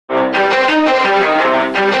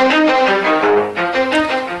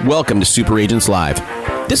Welcome to Super Agents Live.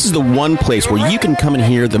 This is the one place where you can come and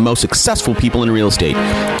hear the most successful people in real estate.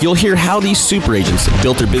 You'll hear how these super agents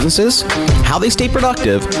built their businesses, how they stay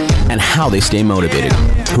productive, and how they stay motivated.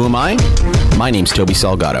 Who am I? My name's Toby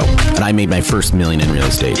Salgado, and I made my first $1 million in real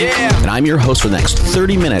estate. And I'm your host for the next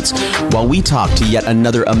 30 minutes while we talk to yet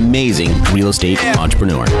another amazing real estate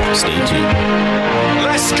entrepreneur. Stay tuned.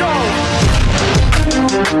 Let's go!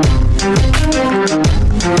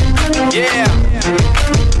 Yeah!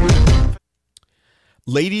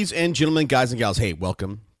 Ladies and gentlemen, guys and gals, hey,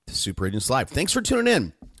 welcome to Super Agents Live. Thanks for tuning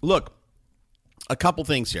in. Look, a couple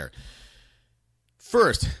things here.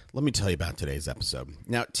 First, let me tell you about today's episode.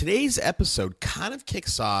 Now, today's episode kind of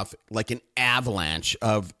kicks off like an avalanche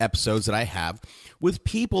of episodes that I have with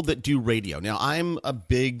people that do radio. Now, I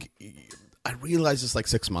realized this like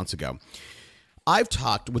 6 months ago. I've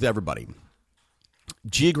talked with everybody.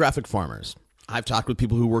 Geographic farmers. I've talked with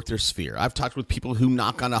people who work their sphere. I've talked with people who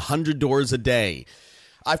knock on 100 doors a day.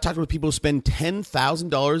 I've talked with people who spend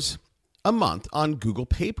 $10,000 a month on Google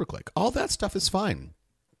pay-per-click. All that stuff is fine.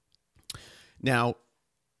 Now,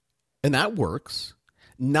 and that works.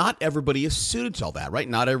 Not everybody is suited to all that, right?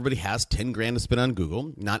 Not everybody has 10 grand to spend on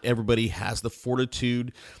Google. Not everybody has the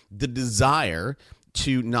fortitude, the desire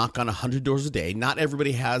to knock on 100 doors a day. Not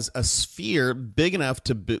everybody has a sphere big enough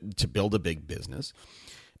to build a big business.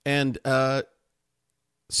 And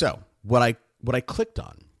so what I clicked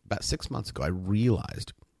on about 6 months ago, I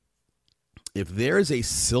realized if there is a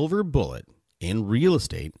silver bullet in real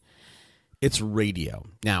estate, it's radio.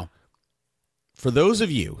 Now, for those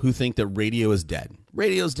of you who think that radio is dead,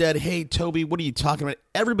 hey, Toby, what are you talking about?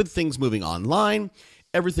 Everything's moving online.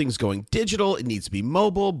 Everything's going digital. It needs to be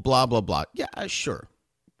mobile, blah, blah, blah. Yeah, sure.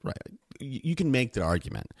 Right. You can make the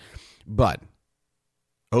argument. But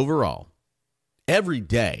overall, every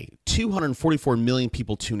day, 244 million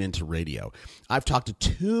people tune into radio. I've talked to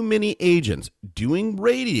too many agents doing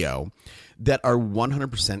radio that are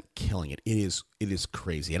 100% killing it. It is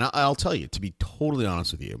crazy. And I'll tell you, to be totally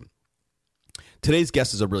honest with you, today's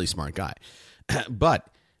guest is a really smart guy. But,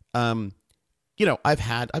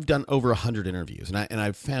 I've done over 100 interviews, and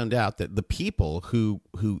I've found out that the people who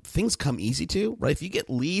things come easy to, right? If you get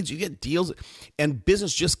leads, you get deals, and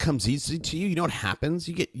business just comes easy to you, you know what happens?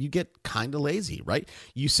 You get kind of lazy, right?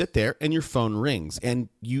 You sit there and your phone rings, and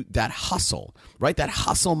that hustle, right? That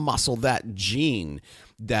hustle muscle, that gene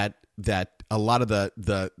that a lot of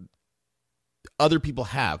the other people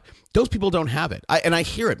have. Those people don't have it. I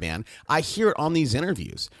hear it, man. I hear it on these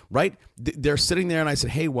interviews, right? They're sitting there and I said,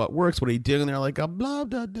 hey, what works? What are you doing? And they're like, blah,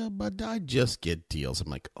 blah, blah, blah, I just get deals. I'm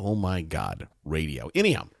like, oh my God, radio.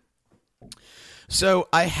 Anyhow, so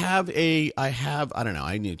I don't know,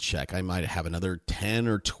 I need to check. I might have another 10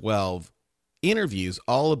 or 12 interviews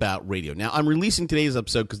all about radio. Now, I'm releasing today's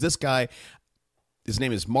episode because this guy, his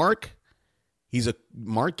name is Mark. He's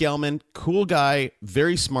Mark Gellman, cool guy,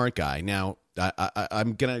 very smart guy. Now,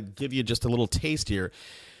 I'm going to give you just a little taste here.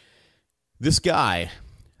 This guy,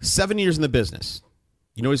 7 years in the business.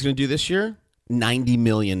 You know what he's going to do this year? $90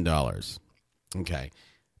 million. Okay.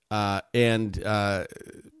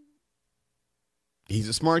 He's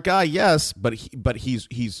a smart guy, yes, but he's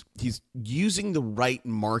using the right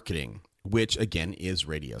marketing, which, again, is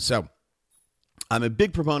radio. So I'm a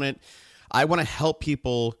big proponent. I want to help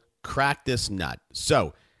people crack this nut.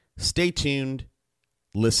 So stay tuned.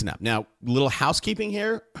 Listen up. Now, little housekeeping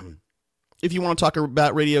here. If you want to talk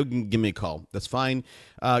about radio, give me a call. That's fine.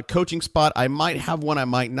 Coaching spot. I might have one. I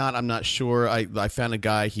might not. I'm not sure. I found a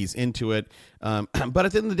guy. He's into it. But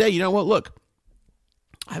at the end of the day, you know what? Look,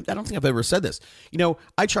 I don't think I've ever said this.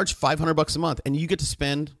 I charge $500 a month, and you get to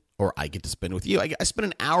spend, or I get to spend with you. I spend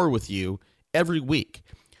an hour with you every week,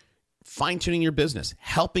 fine-tuning your business,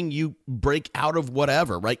 helping you break out of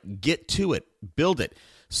whatever, right? Get to it, build it.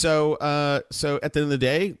 So at the end of the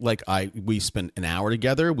day, we spend an hour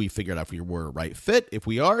together. We figured out if we're a right fit. If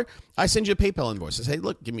we are, I send you a PayPal invoice. I say,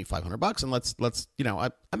 look, give me $500 and let's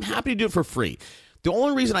I'm happy to do it for free. The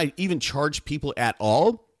only reason I even charge people at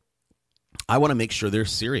all, I want to make sure they're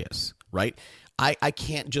serious, right? I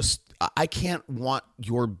can't want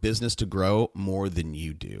your business to grow more than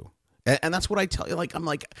you do. And that's what I tell you. I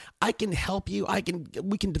can help you.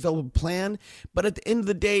 We can develop a plan, but at the end of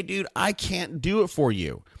the day, dude, I can't do it for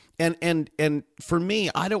you. And for me,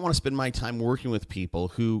 I don't want to spend my time working with people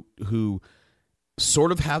who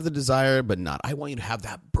sort of have the desire, but not. I want you to have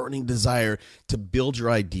that burning desire to build your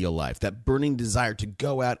ideal life, that burning desire to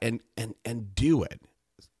go out and do it.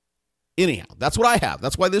 Anyhow, that's what I have.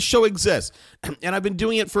 That's why this show exists. And I've been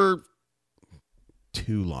doing it for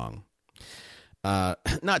too long.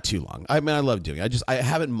 Not too long. I mean, I love doing it. I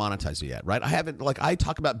haven't monetized it yet, right? I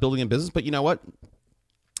talk about building a business, but you know what?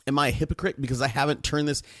 Am I a hypocrite because I haven't turned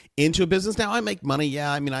this into a business? Now I make money.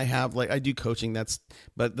 Yeah. I mean, I do coaching.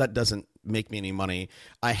 But that doesn't make me any money.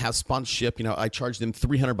 I have sponsorship. I charge them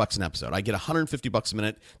 $300 an episode. I get $150 a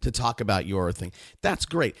minute to talk about your thing. That's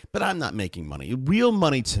great. But I'm not making money. Real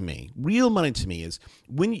money to me is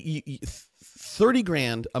when you 30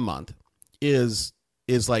 grand a month is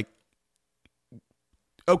like,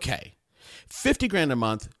 okay, 50 grand a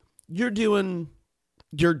month, you're doing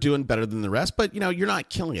better than the rest, but you're not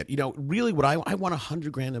killing it. Really what I want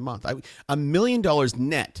 100 grand a month. $1 million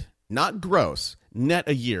net, not gross, net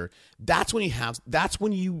a year. That's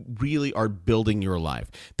when you really are building your life.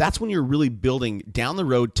 That's when you're really building down the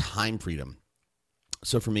road time freedom.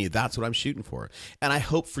 So for me, that's what I'm shooting for. And I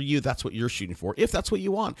hope for you, that's what you're shooting for, if that's what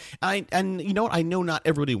you want. And you know what? I know not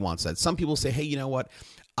everybody wants that. Some people say, hey, you know what?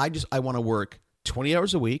 I want to work 20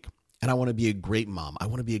 hours a week. And I want to be a great mom. I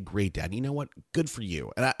want to be a great dad. You know what? Good for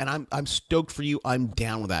you. And I'm stoked for you. I'm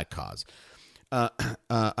down with that cause. I'm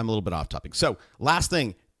a little bit off topic. So last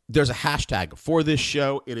thing, there's a hashtag for this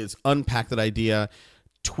show. It is Unpack That Idea.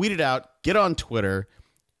 Tweet it out. Get on Twitter.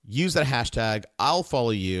 Use that hashtag. I'll follow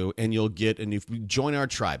you, and you'll get a new. Join our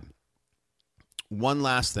tribe. One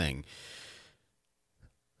last thing.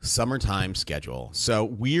 Summertime schedule. So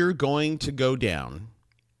we're going to go down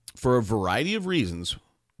for a variety of reasons.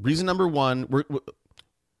 Reason number one,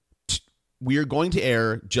 we are going to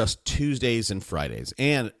air just Tuesdays and Fridays.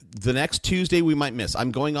 And the next Tuesday we might miss. I'm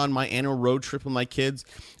going on my annual road trip with my kids.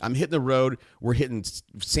 I'm hitting the road. We're hitting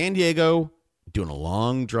San Diego, doing a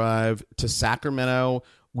long drive to Sacramento.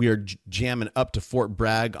 We are jamming up to Fort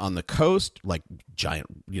Bragg on the coast, like giant,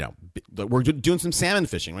 we're doing some salmon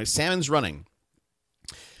fishing, right? Salmon's running.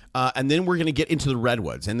 And then we're going to get into the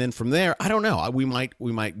redwoods, and then from there, I don't know. We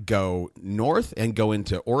might go north and go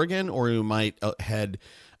into Oregon, or we might head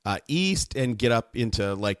east and get up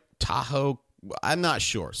into like Tahoe. I'm not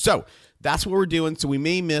sure. So that's what we're doing. So we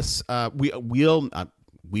may miss. We will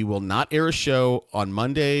not air a show on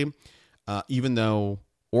Monday,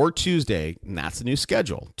 or Tuesday, and that's the new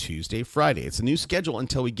schedule. Tuesday, Friday. It's a new schedule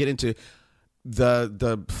until we get into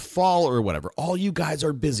the fall or whatever. All you guys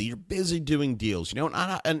are busy. You're busy doing deals, and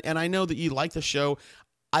I know that you like the show.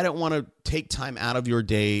 I don't want to take time out of your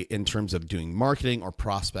day in terms of doing marketing or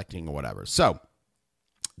prospecting or whatever. So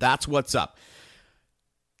that's what's up.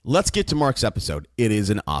 Let's get to Mark's episode. It is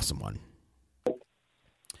an awesome one.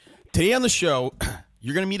 Today on the show,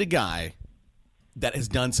 you're going to meet a guy that has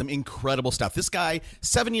done some incredible stuff. This guy,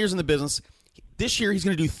 7 years in the business. This year, he's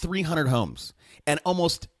going to do 300 homes and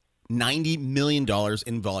almost $90 million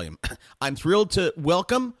in volume. I'm thrilled to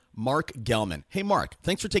welcome Mark Gellman. Hey, Mark,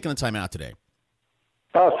 thanks for taking the time out today.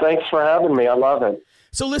 Oh, thanks for having me. I love it.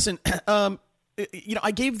 So listen,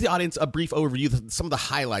 I gave the audience a brief overview of some of the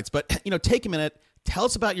highlights, but, take a minute, tell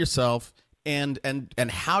us about yourself and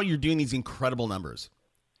how you're doing these incredible numbers.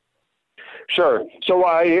 Sure. So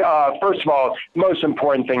first of all, most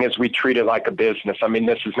important thing is we treat it like a business. I mean,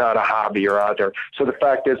 this is not a hobby or other. So the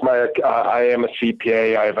fact is I am a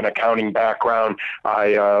CPA. I have an accounting background.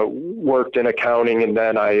 I worked in accounting, and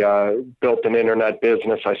then I built an internet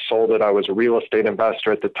business. I sold it. I was a real estate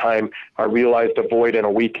investor at the time. I realized a void and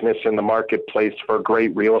a weakness in the marketplace for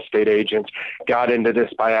great real estate agents. Got into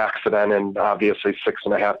this by accident, and obviously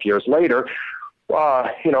 6.5 years later,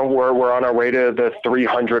 we're on our way to the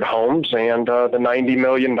 300 homes and the $90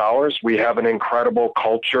 million. We have an incredible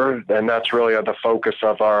culture, and that's really the focus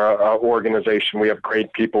of our organization. We have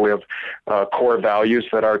great people. We have core values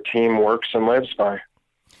that our team works and lives by.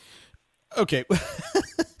 Okay.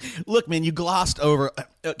 Look, man, you glossed over.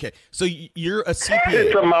 Okay. So you're a CPA.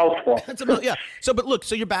 It's a mouthful. Yeah. So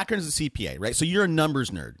your background is a CPA, right? So you're a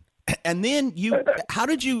numbers nerd. And then how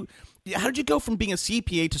did you go from being a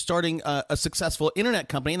CPA to starting a successful internet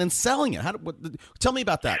company and then selling it? Tell me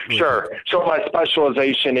about that. Really sure. quick. So my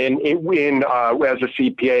specialization in as a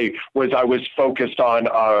CPA was I was focused on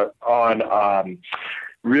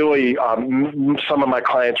really, some of my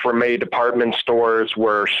clients were May department stores,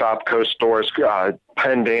 were Shopko stores,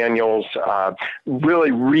 Penn Daniels.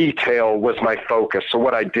 Really, retail was my focus. So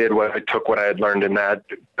what I did was I took what I had learned in that,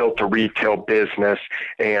 built a retail business,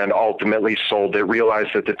 and ultimately sold it.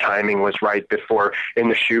 Realized that the timing was right in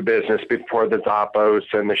the shoe business, before the Zappos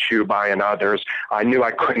and the Shoe Buy and others. I knew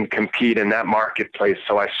I couldn't compete in that marketplace,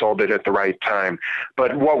 so I sold it at the right time.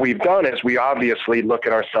 But what we've done is we obviously look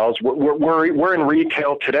at ourselves. We're in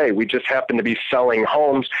retail today. We just happen to be selling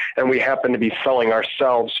homes, and we happen to be selling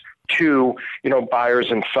ourselves to, buyers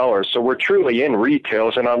and sellers. So we're truly in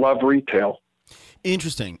retail, and I love retail.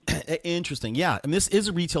 Interesting. Yeah. And this is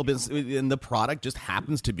a retail business, and the product just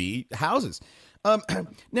happens to be houses.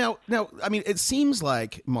 Now, I mean, it seems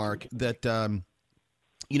like, Mark, that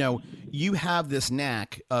you have this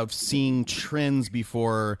knack of seeing trends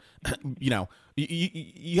before, you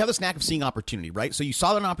have this knack of seeing opportunity, right? So you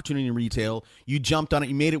saw an opportunity in retail, you jumped on it,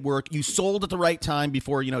 you made it work, you sold at the right time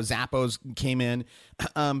before, Zappos came in.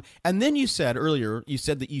 And then you said earlier,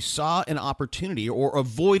 that you saw an opportunity or a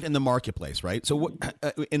void in the marketplace, right? So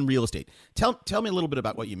in real estate, tell me a little bit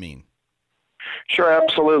about what you mean. Sure,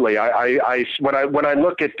 absolutely. When I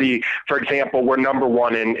look at for example, we're number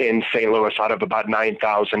one in St. Louis out of about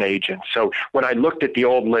 9,000 agents. So when I looked at the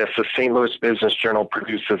old list, the St. Louis Business Journal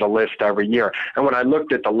produces a list every year. And when I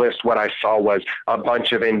looked at the list, what I saw was a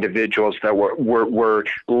bunch of individuals that were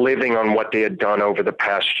living on what they had done over the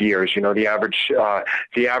past years. The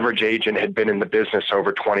average agent had been in the business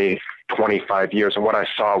over 25 years. And what I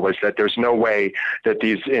saw was that there's no way that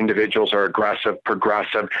these individuals are aggressive,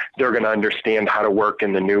 progressive. They're going to understand how to work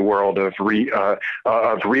in the new world of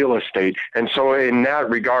real estate. And so in that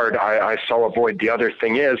regard, I saw a void. The other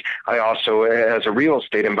thing is, I also, as a real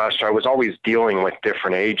estate investor, I was always dealing with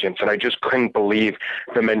different agents, and I just couldn't believe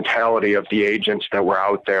the mentality of the agents that were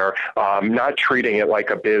out there, not treating it like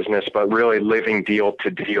a business, but really living deal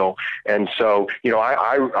to deal. And so,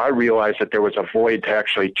 I realized that there was a void to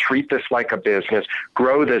actually treat this like a business,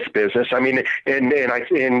 grow this business. I mean,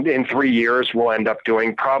 in 3 years, we'll end up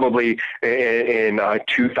doing probably in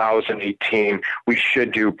 2018, we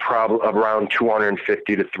should do probably around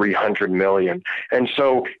 250 to 300 million. And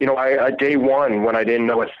so, day one, when I didn't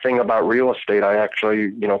know a thing about real estate, I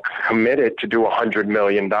actually, committed to do $100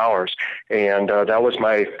 million. And that was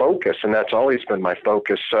my focus. And that's always been my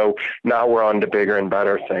focus. So now we're on to bigger and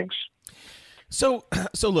better things. So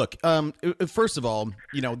look, first of all,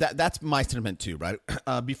 that's my sentiment too, right?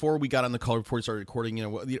 Before we got on the call, before we started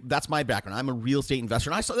recording, that's my background. I'm a real estate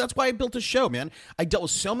investor, and that's why I built a show, man. I dealt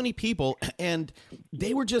with so many people, and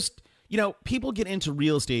they were just, people get into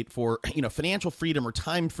real estate for, financial freedom or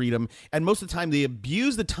time freedom, and most of the time they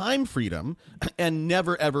abuse the time freedom and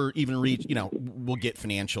never ever even reach, will get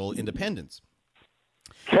financial independence.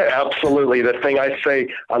 Absolutely. The thing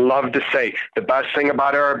I love to say, the best thing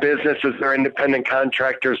about our business is they're independent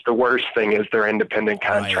contractors. The worst thing is they're independent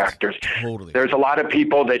contractors. Right. Totally. There's a lot of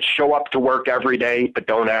people that show up to work every day, but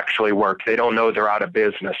don't actually work. They don't know they're out of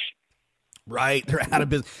business. Right, they're out of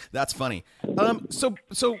business. That's funny. But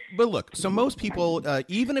look, so most people,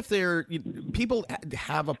 even if people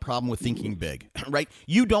have a problem with thinking big, right?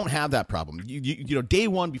 You don't have that problem. Day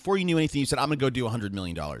one, before you knew anything, you said, "I'm going to go do $100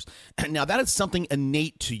 million." Now that is something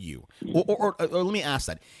innate to you. Or let me ask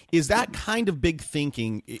that: is that kind of big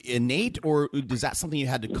thinking innate, or is that something you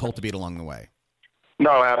had to cultivate along the way?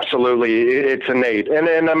 No, absolutely. It's innate.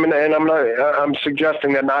 I'm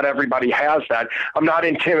suggesting that not everybody has that. I'm not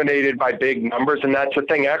intimidated by big numbers. And that's the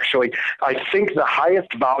thing. Actually, I think the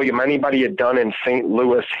highest volume anybody had done in St.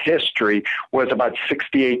 Louis history was about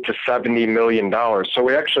 $68 to $70 million. So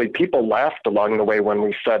actually people laughed along the way when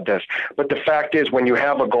we said this. But the fact is, when you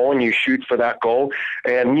have a goal and you shoot for that goal,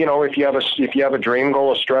 and if you have a dream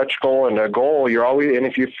goal, a stretch goal, and a goal,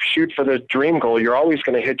 if you shoot for the dream goal, you're always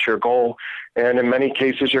going to hit your goal. And in many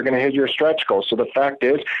cases, you're going to hit your stretch goal. So the fact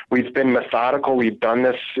is, we've been methodical. We've done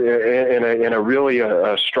this in a really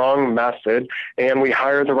strong method, and we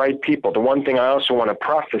hire the right people. The one thing I also want to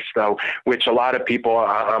preface, though, which a lot of people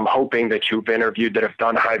I'm hoping that you've interviewed that have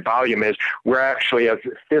done high volume, is we're actually as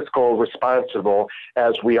fiscal responsible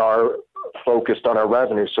as we are focused on our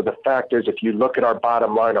revenue. So the fact is, if you look at our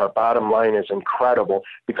bottom line is incredible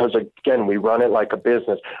because, again, we run it like a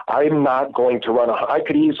business. I'm not going to I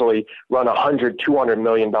could easily run $100, $200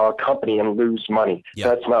 million company and lose money. Yep.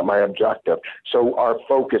 That's not my objective. So our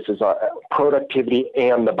focus is on productivity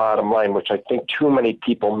and the bottom line, which I think too many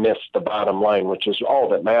people miss the bottom line, which is all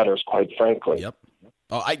that matters, quite frankly. Yep.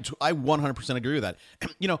 Oh, I 100% agree with that.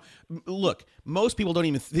 Look, most people don't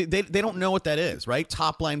even they don't know what that is, right?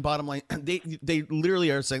 Top line, bottom line. They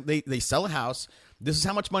literally are saying they sell a house. This is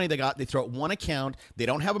how much money they got. They throw it one account. They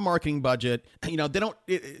don't have a marketing budget. They don't.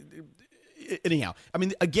 Anyhow, I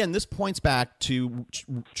mean, again, this points back to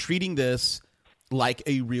treating this like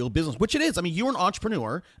a real business, which it is. I mean, you're an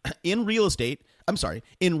entrepreneur in real estate. I'm sorry,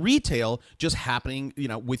 in retail, just happening,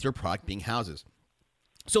 with your product being houses.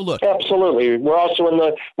 So look, absolutely. We're also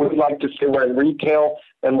we'd like to say we're in retail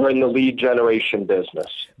and we're in the lead generation business.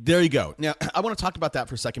 There you go. Now, I want to talk about that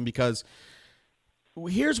for a second because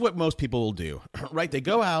here's what most people will do, right? They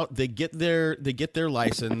go out, they get their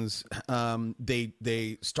license.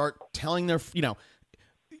 They start telling their,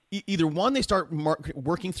 either one, they start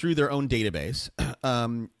working through their own database,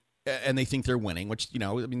 and they think they're winning, which,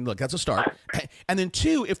 look, that's a start. And then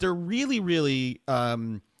two, if they're really, really,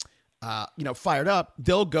 fired up,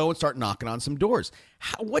 they'll go and start knocking on some doors.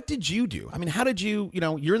 What did you do? I mean, how did you're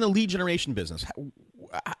in the lead generation business.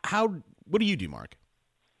 What do you do, Mark?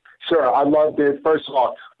 Sure. I love this. First of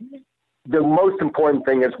all, the most important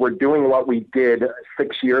thing is we're doing what we did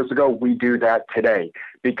 6 years ago. We do that today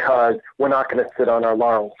because we're not going to sit on our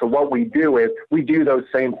laurels. So what we do is we do those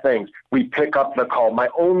same things. We pick up the call. My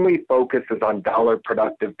only focus is on dollar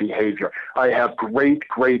productive behavior. I have great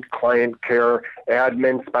client care,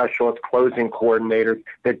 admin specialists, closing coordinators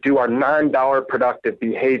that do our non-dollar productive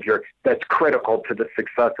behavior that's critical to the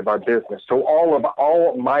success of our business. So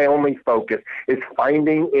all my only focus is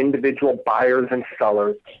finding individual buyers and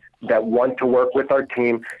sellers that want to work with our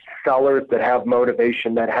team, sellers that have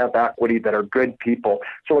motivation, that have equity, that are good people.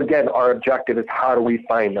 So again, our objective is how do we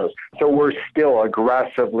find those? So we're still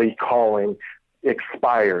aggressively calling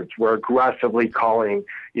expireds. We're aggressively calling,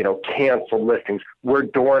 canceled listings. We're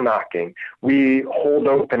door knocking. We hold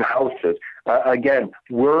open houses. Again,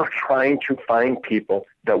 we're trying to find people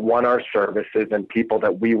that want our services and people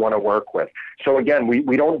that we want to work with. So again,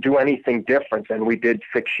 we don't do anything different than we did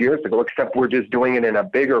 6 years ago, except we're just doing it in a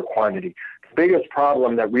bigger quantity. The biggest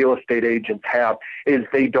problem that real estate agents have is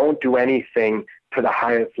they don't do anything to the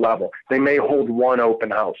highest level. They may hold one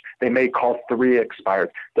open house. They may call 3 expireds.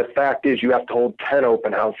 The fact is you have to hold 10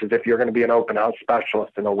 open houses if you're going to be an open house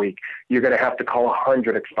specialist in a week. You're going to have to call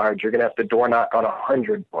 100 expireds. You're going to have to door knock on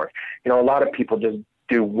 100 doors. A lot of people just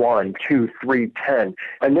do 1, 2, 3, 10.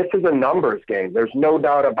 And this is a numbers game. There's no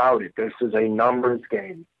doubt about it. This is a numbers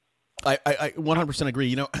game. I 100%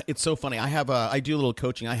 agree. It's so funny. I do a little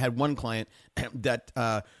coaching. I had one client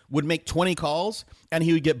that would make 20 calls and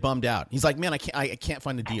he would get bummed out. He's like, man, I can't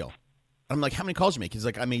find a deal. And I'm like, how many calls you make? He's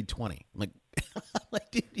like, I made 20. I'm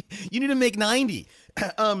like, dude, you need to make 90.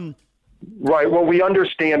 Right. Well, we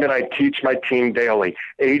understand, and I teach my team daily,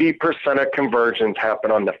 80% of conversions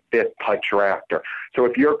happen on the 5th touch you're after. So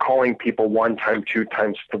if you're calling people 1 time, 2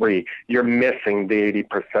 times, 3, you're missing the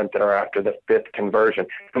 80% that are after the 5th conversion.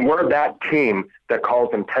 And we're that team that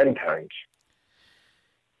calls them 10 times.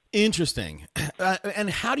 Interesting. And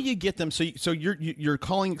how do you get them? So you're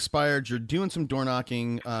calling expired. You're doing some door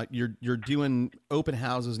knocking. You're doing open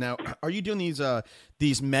houses now. Are you doing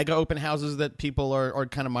these mega open houses that people are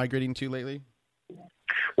kind of migrating to lately?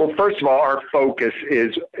 Well, first of all, our focus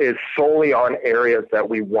is solely on areas that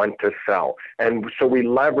we want to sell. And so we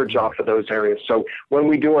leverage off of those areas. So when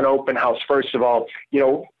we do an open house, first of all,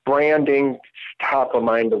 branding, top of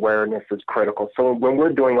mind awareness is critical. So when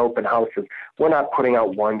we're doing open houses, we're not putting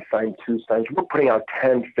out 1 sign, 2 signs. We're putting out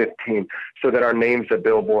 10, 15 so that our name's a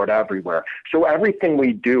billboard everywhere. So everything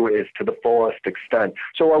we do is to the fullest extent.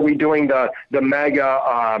 So are we doing the mega,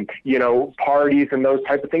 parties and those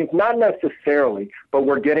type of things? Not necessarily, but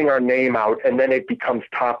we're getting our name out and then it becomes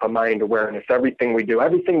top of mind awareness. Everything we do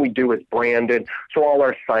is branded. So all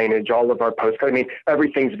our signage, all of our postcards,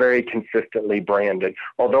 everything's very consistently branded.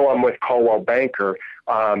 Although I'm with Coldwell Banker,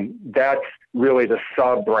 that's really the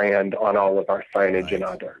sub brand on all of our signage right. And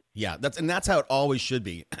other. Yeah, that's how it always should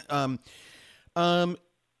be.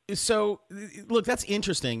 So look, that's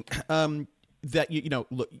interesting. That you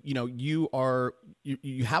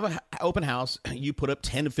have an open house, you put up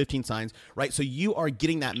 10 to 15 signs, right? So you are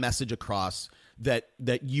getting that message across that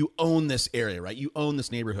you own this area, right? You own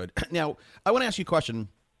this neighborhood. Now, I want to ask you a question.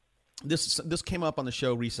 This came up on the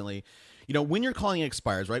show recently. When you're calling it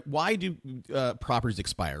expires, right? Why do properties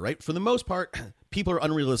expire, right? For the most part, people are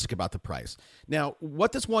unrealistic about the price. Now,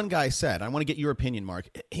 what this one guy said, I want to get your opinion, Mark.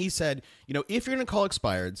 He said, if you're going to call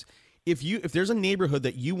expireds, if there's a neighborhood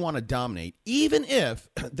that you want to dominate, even if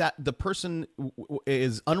that the person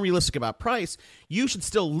is unrealistic about price, you should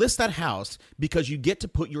still list that house because you get to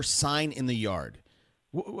put your sign in the yard.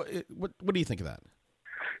 What do you think of that?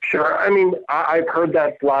 Sure. I've heard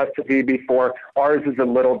that philosophy before. Ours is a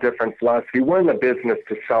little different philosophy. We're in the business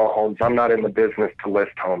to sell homes. I'm not in the business to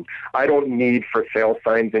list homes. I don't need for sale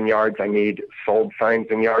signs in yards. I need sold signs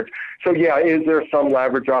in yards. So, yeah, is there some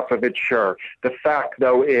leverage off of it? Sure. The fact,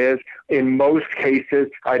 though, is in most cases,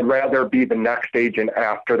 I'd rather be the next agent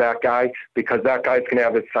after that guy because that guy's going to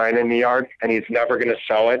have his sign in the yard and he's never going to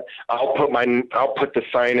sell it. I'll put the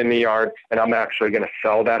sign in the yard and I'm actually going to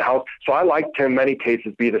sell that house. So I like to, in many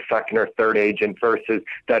cases, be the second or third agent versus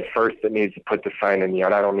that first that needs to put the sign in the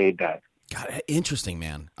yard. I don't need that. God, interesting,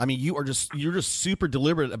 man. You're just super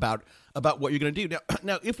deliberate about what you're going to do.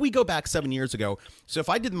 Now, if we go back 7 years ago, so if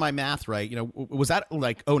I did my math right, was that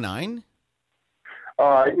like 2009?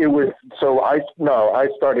 It was. So I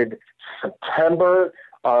started September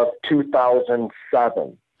of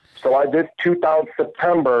 2007. So I did 2000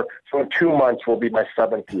 September. So in 2 months will be my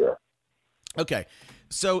 7th year. Okay.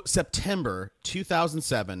 So September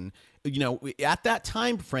 2007, at that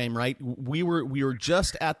time frame, right? We were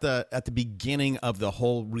just at the beginning of the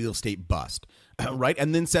whole real estate bust, right?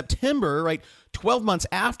 And then September, right? 12 months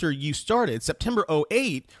after you started, September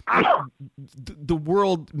 '08, the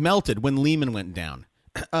world melted when Lehman went down.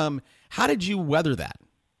 How did you weather that?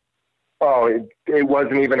 Oh, it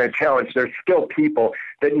wasn't even a challenge. There's still people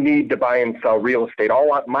that need to buy and sell real estate.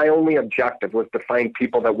 My only objective was to find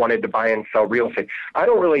people that wanted to buy and sell real estate. I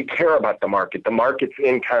don't really care about the market. The market's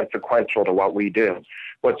inconsequential to what we do.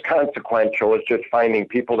 What's consequential is just finding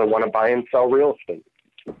people that want to buy and sell real estate.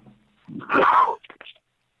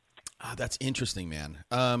 That's interesting, man.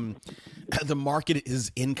 The market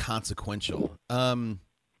is inconsequential.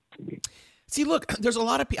 See, look, there's a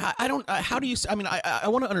lot of people. I don't. How do you? I mean, I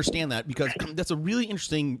want to understand that, because that's a really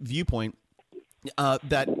interesting viewpoint.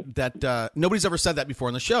 That nobody's ever said that before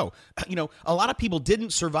in the show. A lot of people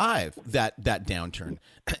didn't survive that downturn.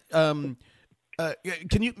 Can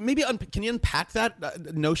you unpack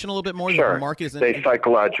that notion a little bit more? Sure. That the market is they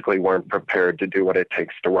psychologically weren't prepared to do what it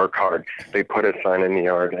takes to work hard. They put a sign in the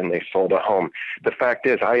yard and they sold a home. The fact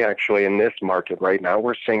is, in this market right now,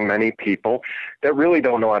 we're seeing many people that really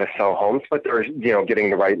don't know how to sell homes, but they're, getting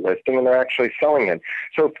the right listing and they're actually selling it.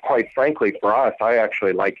 So quite frankly, for us, I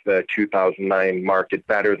actually like the 2009 market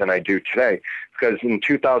better than I do today. Because in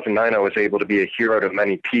 2009, I was able to be a hero to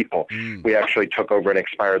many people. We actually took over an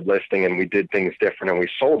expired listing and we did things different and we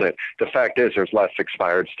sold it. The fact is, there's less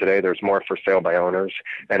expireds today. There's more for sale by owners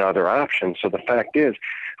and other options. So the fact is,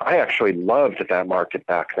 I actually loved that market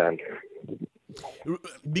back then.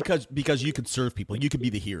 Because you could serve people, you could be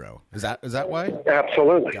the hero. Is that why?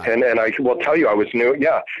 Absolutely. And I will tell you, I was new.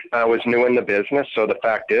 Yeah, I was new in the business. So the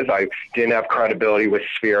fact is, I didn't have credibility with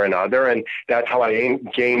Sphere and other, and that's how I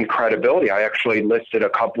gained credibility. I actually listed a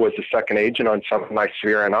couple as a second agent on some of my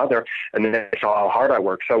Sphere and other, and then they saw how hard I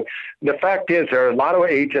worked. So the fact is, there are a lot of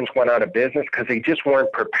agents went out of business because they just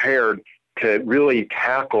weren't prepared to really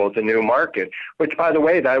tackle the new market. Which, by the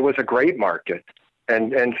way, that was a great market.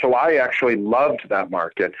 And so I actually loved that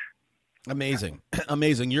market. Amazing.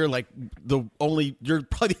 Amazing. You're probably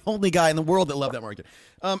the only guy in the world that loved that market.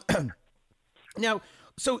 Now,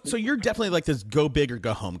 so you're definitely like this go big or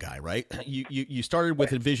go home guy, right? You started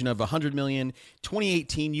with a vision of 100 million.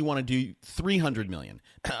 2018, you want to do 300 million.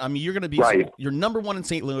 I mean, you're going to be, right. You're number one in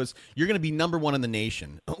St. Louis. You're going to be number one in the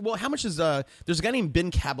nation. Well, how much is, there's a guy named Ben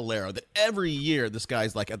Caballero that every year this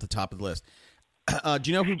guy's like at the top of the list. Do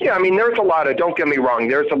you know who? Yeah, I mean, there's a lot of, don't get me wrong,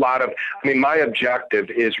 there's a lot of, my objective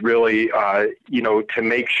is really, to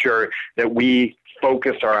make sure that we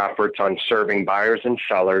focus our efforts on serving buyers and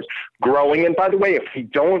sellers, growing. And by the way, if we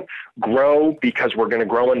don't grow because we're going to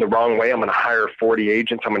grow in the wrong way, I'm going to hire 40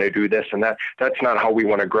 agents, I'm going to do this and that. That's not how we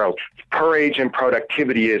want to grow. Per agent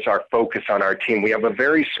productivity is our focus on our team. We have a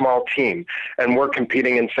very small team, and we're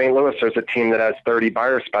competing in St. Louis. There's a team that has 30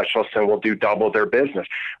 buyer specialists and will do double their business.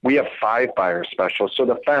 We have 5 buyer specialists. So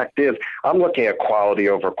the fact is, I'm looking at quality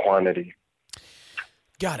over quantity.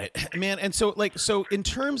 Got it, man. And so in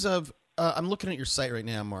terms of, I'm looking at your site right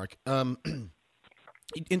now, Mark. In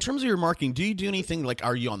terms of your marketing, do you do anything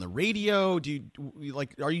are you on the radio?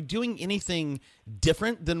 Are you doing anything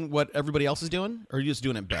different than what everybody else is doing, or are you just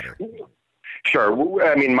doing it better? Sure.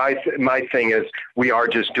 I mean, my thing is we are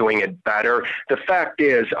just doing it better. The fact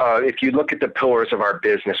is, if you look at the pillars of our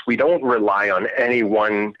business, we don't rely on any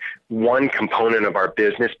one component of our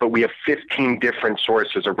business, but we have 15 different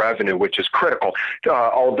sources of revenue, which is critical.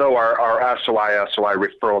 Although our SOI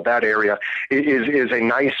referral, that area is a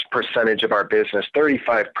nice percentage of our business,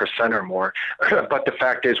 35% or more. But the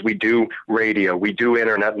fact is, we do radio, we do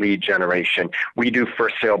internet lead generation, we do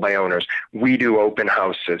for sale by owners, we do open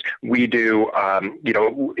houses, we do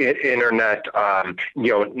internet,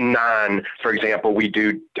 for example, we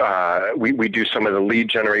do some of the lead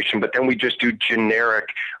generation, but then we just do generic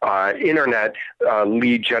internet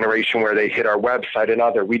lead generation where they hit our website and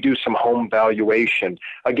other. We do some home valuation.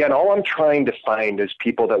 Again, all I'm trying to find is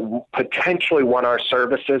people that potentially want our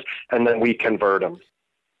services, and then we convert them.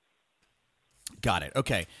 Got it.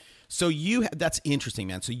 Okay. So that's interesting,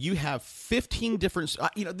 man. So you have 15 different,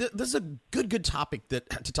 this is a good topic to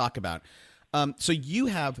talk about. So you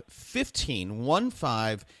have 15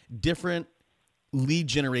 different lead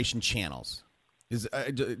generation channels.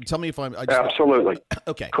 Tell me if I'm absolutely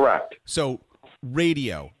okay. Correct. So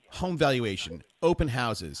radio, home valuation, open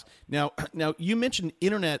houses. Now you mentioned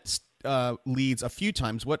internet leads a few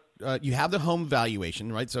times. What you have the home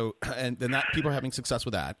valuation, right? So and then that people are having success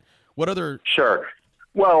with that. What other? Sure.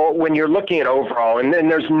 Well, when you're looking at overall, and then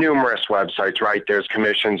there's numerous websites, right? There's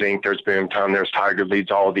Commissions Inc., there's Boomtown, there's Tiger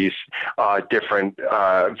Leads, all these different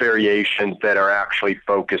variations that are actually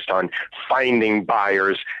focused on finding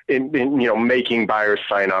buyers, making buyers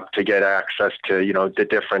sign up to get access to, the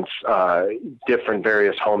different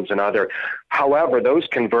various homes and other. However, those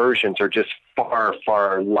conversions are just far,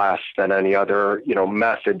 far less than any other,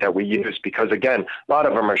 method that we use because, again, a lot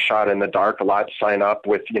of them are shot in the dark. A lot sign up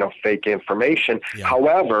with, fake information. Yeah.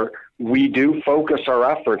 However, we do focus our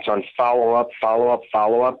efforts on follow up.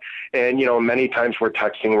 And, many times we're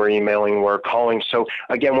texting, we're emailing, we're calling. So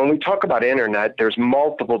again, when we talk about internet, there's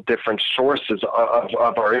multiple different sources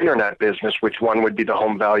of our internet business, which one would be the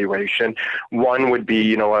home valuation. One would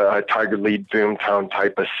be, a Tiger Lead Boomtown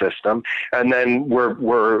type of system. And then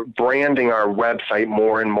we're branding our website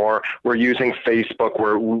more and more. We're using Facebook.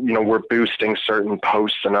 We're boosting certain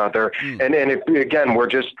posts and other. Again,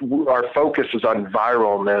 our focus is on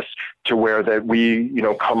viralness to where that we,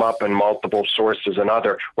 come up in multiple sources and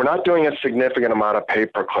other. We're not doing a significant amount of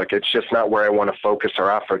pay-per-click. It's just not where I want to focus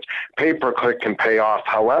our efforts. Pay-per-click can pay off.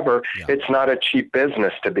 However, It's not a cheap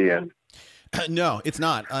business to be in. No, it's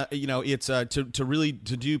not. It's to really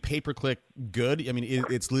do pay-per-click good. I mean,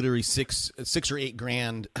 it's literally $6 or $8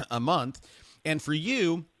 grand a month. And for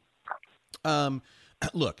you,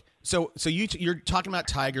 look, so you're talking about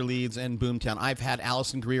Tiger Leads and Boomtown. I've had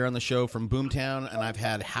Allison Greer on the show from Boomtown, and I've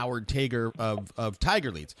had Howard Tager of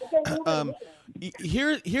Tiger Leads.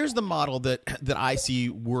 Here's the model that I see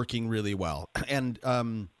working really well, and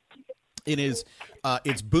it's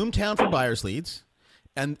Boomtown for buyers leads,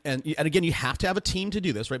 and again, you have to have a team to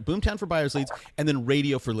do this, right? Boomtown for buyers leads, and then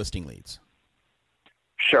radio for listing leads.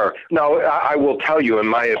 Sure. No, I will tell you, in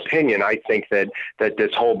my opinion, I think that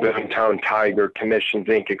this whole Boomtown, Tiger, Commissions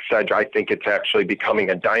Inc., et cetera, I think it's actually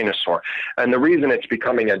becoming a dinosaur. And the reason it's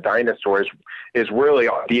becoming a dinosaur is really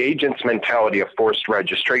the agent's mentality of forced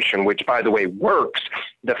registration, which, by the way, works.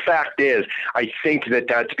 The fact is, I think that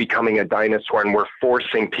that's becoming a dinosaur, and we're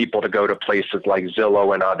forcing people to go to places like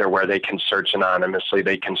Zillow and other where they can search anonymously,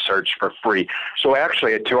 they can search for free. So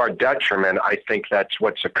actually, to our detriment, I think that's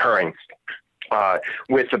what's occurring.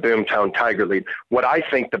 With the Boomtown Tiger Lead. What I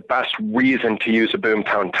think the best reason to use a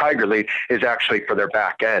Boomtown Tiger Lead is actually for their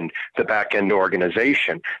back end, the back end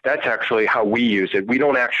organization. That's actually how we use it. We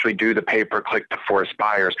don't actually do the pay-per-click to force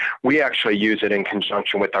buyers. We actually use it in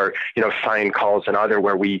conjunction with our, sign calls and other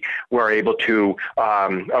where we were able to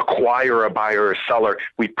acquire a buyer or seller.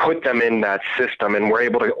 We put them in that system and we're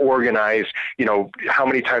able to organize, how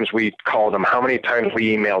many times we call them, how many times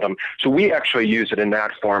we email them. So we actually use it in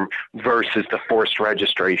that form versus the forced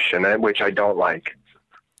registration, which I don't like.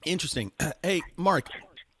 Interesting. Hey, Mark,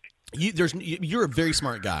 you're a very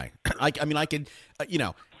smart guy. I could,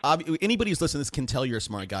 anybody who's listening to this can tell you're a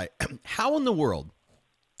smart guy. How in the world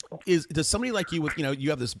does somebody like you with,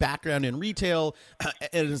 you have this background in retail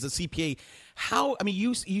and as a CPA,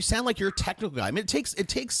 you sound like you're a technical guy. I mean, it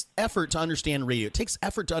takes effort to understand radio. It takes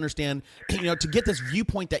effort to understand, to get this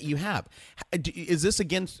viewpoint that you have. Is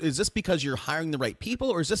this because you're hiring the right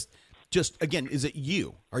people, or is this again, is it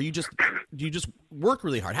you? Do you just work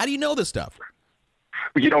really hard? How do you know this stuff?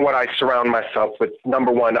 You know what? I surround myself with,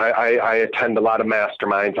 number one, I attend a lot of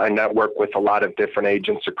masterminds. I network with a lot of different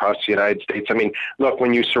agents across the United States. I mean, look,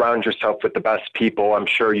 when you surround yourself with the best people, I'm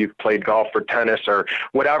sure you've played golf or tennis or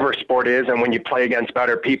whatever sport is, and when you play against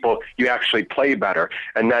better people, you actually play better.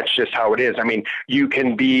 And that's just how it is. I mean, you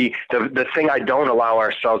can be, the thing I don't allow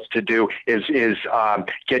ourselves to do is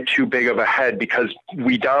get too big of a head, because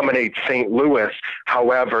we dominate St. Louis.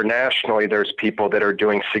 However, nationally, there's people that are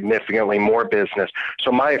doing significantly more business.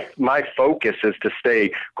 So my focus is to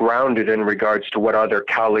stay grounded in regards to what other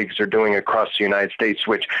colleagues are doing across the United States,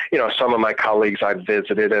 which, some of my colleagues I've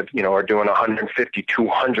visited are doing $150,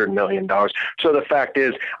 $200 million. So the fact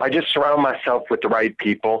is, I just surround myself with the right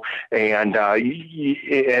people, and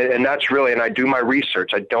that's really, and I do my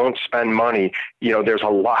research. I don't spend money. There's a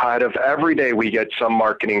lot of, every day we get some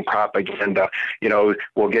marketing propaganda.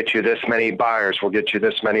 We'll get you this many buyers, we'll get you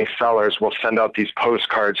this many sellers, we'll send out these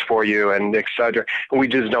postcards for you, and et cetera. We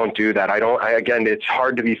just don't do that. Again, it's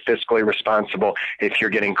hard to be fiscally responsible if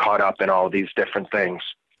you're getting caught up in all these different things.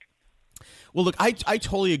 Well, look, I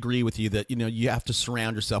totally agree with you that, you have to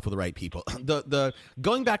surround yourself with the right people. The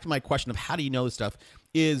going back to my question of how do you know this stuff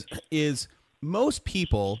is most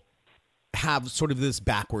people have sort of this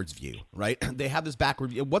backwards view, right? They have this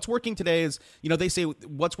backward view. What's working today is, they say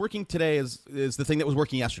what's working today is the thing that was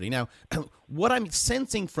working yesterday. Now, what I'm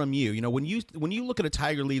sensing from you, when you look at a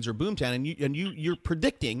Tiger Leads or Boomtown and you're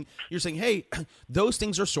predicting, you're saying, hey, those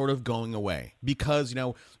things are sort of going away because,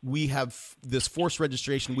 we have this forced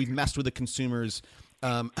registration. We've messed with the consumers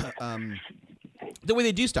the way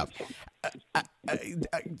they do stuff.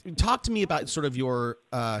 Talk to me about sort of your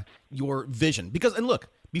vision, because, and look,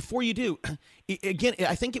 before you do, again,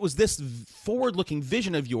 I think it was this forward-looking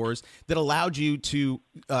vision of yours that allowed you to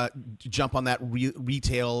jump on that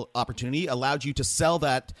retail opportunity, allowed you to sell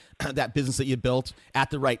that business that you built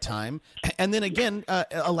at the right time, and then again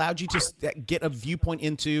allowed you to get a viewpoint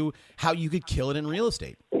into how you could kill it in real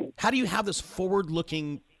estate. How do you have this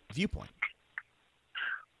forward-looking viewpoint?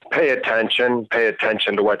 Pay attention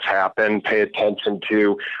to what's happened. Pay attention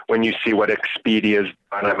to when you see what Expedia's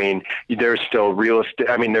done. I mean, there's still real estate.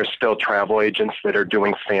 I mean, there's still travel agents that are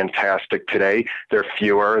doing fantastic today. They're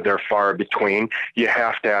fewer, they're far between. You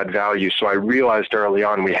have to add value. So I realized early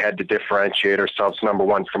on we had to differentiate ourselves, number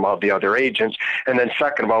one, from all the other agents. And then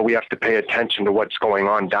second of all, we have to pay attention to what's going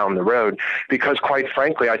on down the road, because quite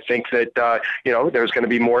frankly, I think that, there's going to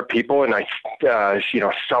be more people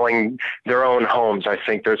selling their own homes. I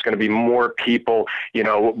think there's going to be more people,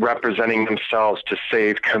 representing themselves to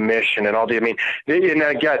save commission and all and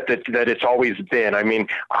I get that it's always been. I mean,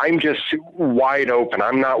 I'm just wide open.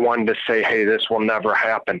 I'm not one to say, hey, this will never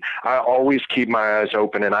happen. I always keep my eyes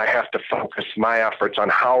open, and I have to focus my efforts on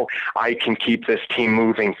how I can keep this team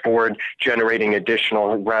moving forward, generating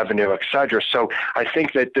additional revenue, et cetera. So I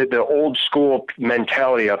think that the old school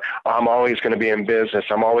mentality of I'm always going to be in business,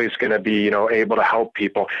 I'm always going to be, able to help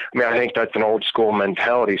people. I mean, I think that's an old school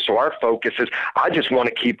mentality. So our focus is I just want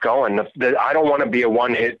to keep going. I don't want to be a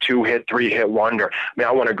one-hit, two-hit, three-hit wonder. I mean,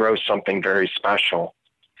 I want to grow something very special.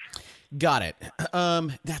 Got it.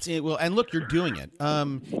 That's it. Well, and look, you're doing it.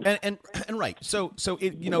 And right. So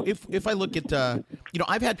if I look at,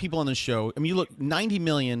 I've had people on the show. I mean, you look, 90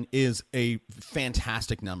 million is a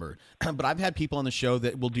fantastic number, but I've had people on the show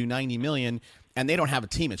that will do 90 million and they don't have a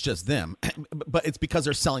team. It's just them, but it's because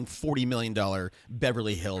they're selling $40 million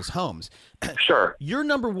Beverly Hills homes. Sure. You're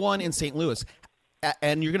number one in St. Louis.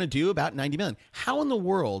 And you're going to do about 90 million. How in the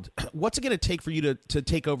world, what's it going to take for you to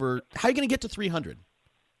take over? How are you going to get to 300?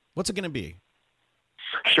 What's it going to be?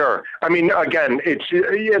 Sure. I mean, again, it's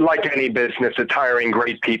like any business, it's hiring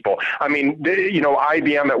great people. I mean,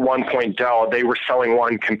 IBM at one point, Dell, they were selling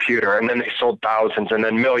one computer and then they sold thousands and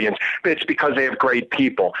then millions. It's because they have great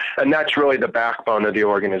people. And that's really the backbone of the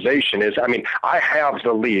organization is, I mean, I have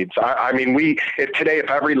the leads. If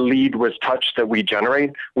every lead was touched that we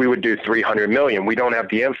generate, we would do 300 million. We don't have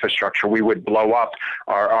the infrastructure. We would blow up.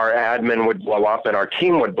 Our admin would blow up and our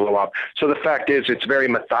team would blow up. So the fact is, it's very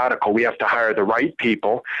methodical. We have to hire the right people.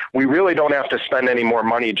 We really don't have to spend any more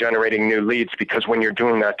money generating new leads, because when you're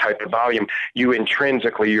doing that type of volume, you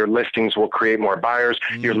intrinsically, your listings will create more buyers,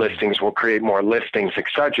 your listings will create more listings, et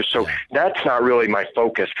cetera. So that's not really my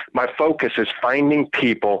focus. My focus is finding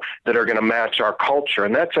people that are going to match our culture.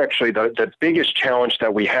 And that's actually the biggest challenge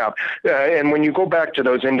that we have. And when you go back to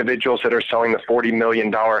those individuals that are selling the $40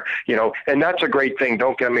 million, and that's a great thing.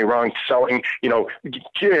 Don't get me wrong, selling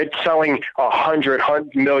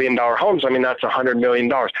 $100 million homes. I mean, that's $100 million.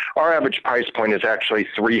 Our average price point is actually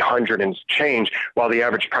 300 and change, while the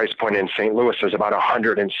average price point in St. Louis is about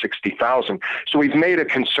 160,000. So we've made a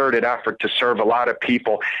concerted effort to serve a lot of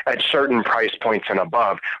people at certain price points and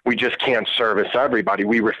above. We just can't service everybody.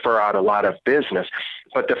 We refer out a lot of business.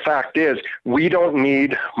 But the fact is, we don't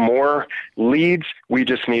need more leads. We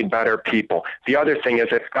just need better people. The other thing is,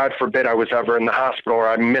 if God forbid I was ever in the hospital or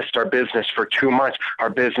I missed our business for 2 months, our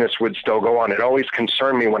business would still go on. It always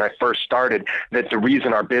concerned me when I first started that the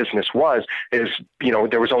reason our business is,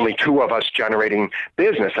 there was only 2 of us generating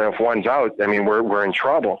business. And if one's out, I mean, we're in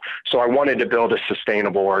trouble. So I wanted to build a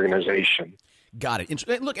sustainable organization. Got it.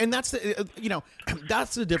 Look, and that's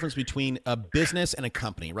that's the difference between a business and a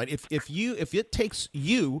company, right? If it takes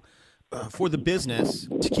you for the business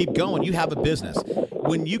to keep going, you have a business.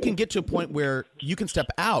 When you can get to a point where you can step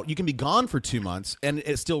out, you can be gone for 2 months and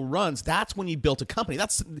it still runs. That's when you built a company.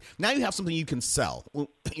 Now you have something you can sell.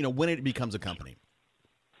 When it becomes a company.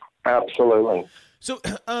 Absolutely. So,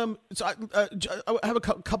 I have a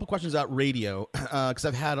couple questions about radio because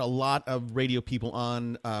I've had a lot of radio people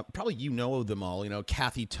on. Probably them all.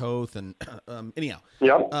 Kathy Toth and anyhow.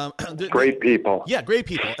 Yep. Great people. Yeah, great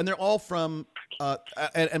people, and they're all from.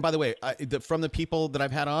 And by the way, from the people that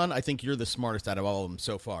I've had on, I think you're the smartest out of all of them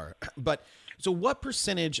so far. But so, what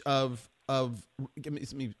percentage of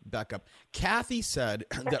let me back up. Kathy said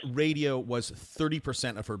that radio was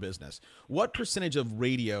 30% of her business. What percentage of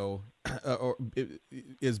radio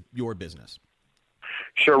is your business?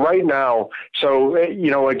 Sure. Right now, so,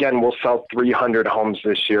 again, we'll sell 300 homes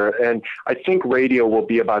this year, and I think radio will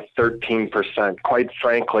be about 13%. Quite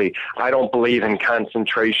frankly, I don't believe in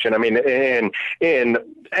concentration. I mean, in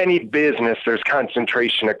any business, there's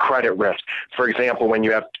concentration of credit risk. For example, when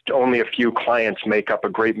you have only a few clients make up a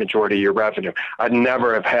great majority of your revenue. I'd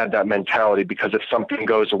never have had that mentality, because if something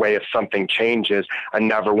goes away, if something changes, I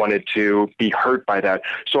never wanted to be hurt by that.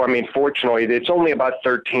 So, I mean, fortunately, it's only about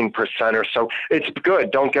 13% or so. It's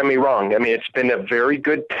good. Don't get me wrong. I mean, it's been a very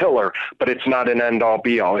good pillar, but it's not an end-all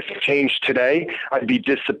be-all. If it changed today, I'd be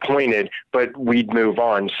disappointed, but we'd move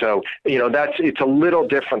on. So, it's a little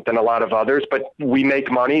different than a lot of others, but we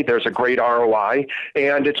make money. There's a great ROI,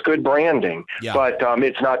 and it's good branding. Yeah. But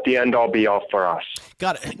it's not the end-all be-all for us.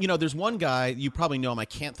 Got it. There's one guy, you probably know him. I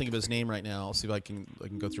can't think of his name right now. I'll see if I can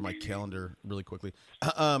go through my calendar really quickly.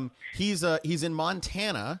 He's in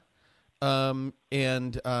Montana, and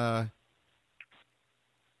Roy.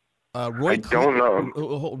 I don't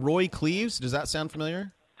know. Roy Cleves. Does that sound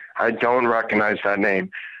familiar? I don't recognize that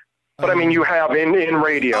name. But I mean, you have in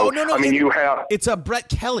radio. Oh no! I mean, you have. It's Brett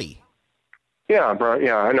Kelly. Yeah, Brett.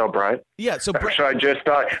 Yeah, I know Brett. Yeah, so Brett. Actually, I just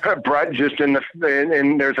Brett just in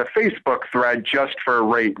there's a Facebook thread just for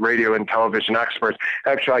radio and television experts.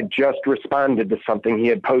 Actually, I just responded to something he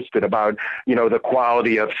had posted about the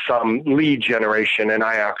quality of some lead generation, and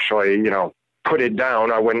I actually put it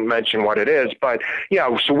down. I wouldn't mention what it is, but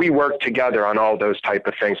yeah, so we work together on all those type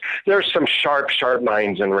of things. There's some sharp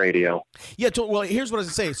minds in radio. Yeah, well, here's what I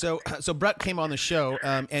was going to say. So Brett came on the show,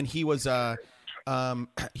 and he said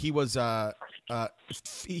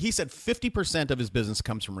 50% of his business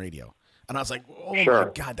comes from radio. And I was like, oh Sure.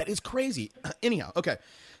 my God, that is crazy. Anyhow, okay.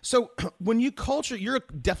 So when you're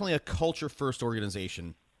definitely a culture first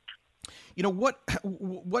organization. What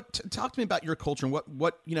talk to me about your culture and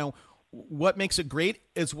what makes it great,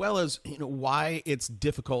 as well as why it's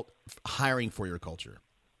difficult hiring for your culture.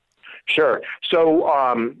 Sure.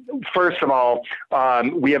 So first of all,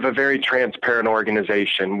 we have a very transparent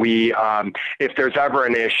organization. We, if there's ever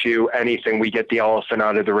an issue, anything, we get the elephant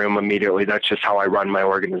out of the room immediately. That's just how I run my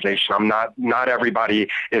organization. Not everybody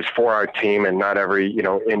is for our team, and not every,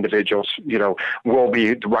 individuals, will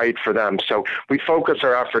be right for them. So we focus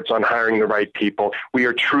our efforts on hiring the right people. We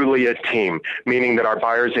are truly a team, meaning that our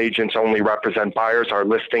buyer's agents only represent buyers. Our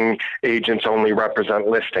listing agents only represent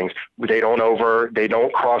listings. They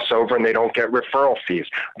don't cross over, and they don't get referral fees.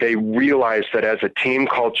 They realize that as a team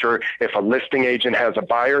culture, if a listing agent has a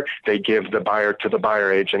buyer, they give the buyer to the buyer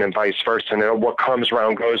agent, and vice versa. And what comes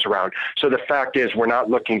around goes around. So the fact is, we're not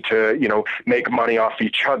looking to, make money off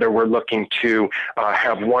each other. We're looking to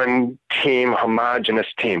have one team, homogenous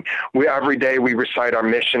team. Every day we recite our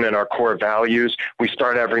mission and our core values. We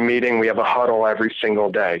start every meeting. We have a huddle every single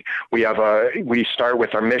day. We start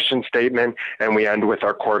with our mission statement, and we end with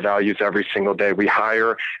our core values every single day. We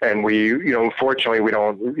hire, and we, fortunately, we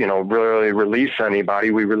don't, really release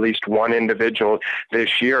anybody. We released one individual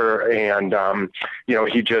this year, and,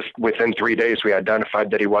 he just, within 3 days, we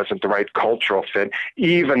identified that he wasn't the right cultural fit,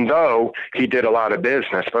 even though he did a lot of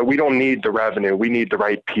business. But we don't need the revenue. We need the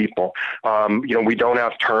right people. We don't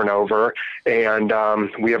have turnover, and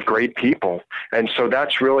we have great people. And so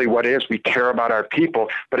that's really what it is. We care about our people,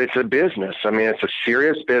 but it's a business. I mean, it's a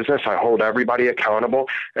serious business. I hold everybody accountable,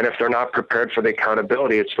 and if they're not prepared for the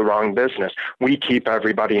accountability, it's the wrong business. We keep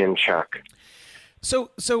everybody in check.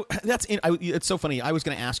 So it's so funny. I was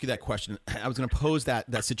going to ask you that question. I was going to pose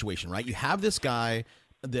that situation, right? You have this guy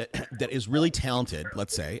that is really talented,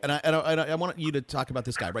 let's say, and I want you to talk about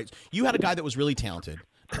this guy, right? You had a guy that was really talented,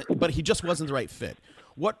 but he just wasn't the right fit.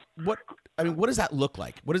 What does that look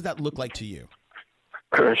like? What does that look like to you?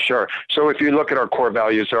 Sure. So if you look at our core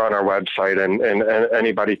values, they're on our website, and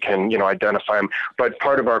anybody can, identify them. But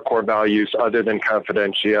part of our core values, other than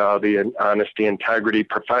confidentiality and honesty, integrity,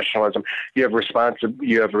 professionalism, you have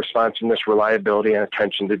responsiveness, reliability, and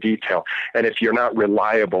attention to detail. And if you're not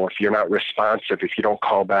reliable, if you're not responsive, if you don't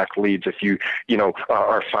call back leads, if you,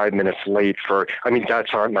 are 5 minutes late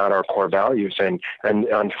that's not our core values. And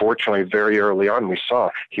unfortunately, very early on, we saw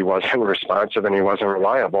he wasn't responsive and he wasn't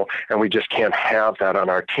reliable, and we just can't have that on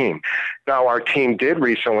our team. Now, our team did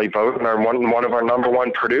recently vote, and one of our number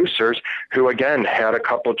one producers, who again had a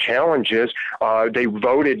couple challenges, they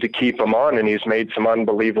voted to keep him on, and he's made some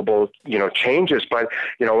unbelievable, changes. But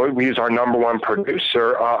he's our number one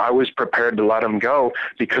producer. I was prepared to let him go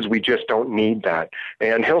because we just don't need that.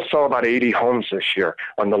 And he'll sell about 80 homes this year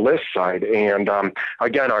on the list side. And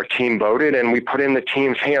again, our team voted, and we put in the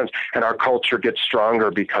team's hands, and our culture gets stronger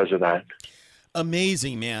because of that.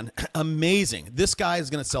 Amazing, man. Amazing. This guy is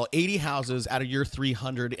going to sell 80 houses out of your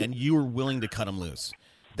 300, and you were willing to cut him loose.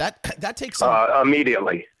 That takes some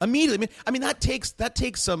immediately. Immediately. I mean, that takes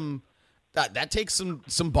some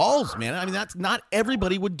balls, man. I mean, that's not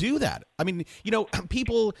everybody would do that. I mean,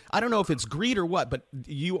 people, I don't know if it's greed or what, but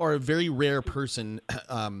you are a very rare person,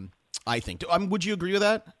 I think. Would you agree with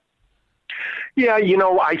that? Yeah,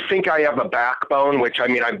 I think I have a backbone, which,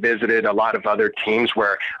 I've visited a lot of other teams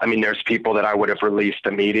where, there's people that I would have released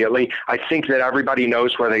immediately. I think that everybody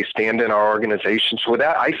knows where they stand in our organization. So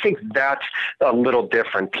I think that's a little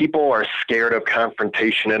different. People are scared of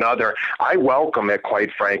confrontation and I welcome it,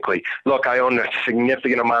 quite frankly. Look, I own a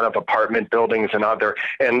significant amount of apartment buildings and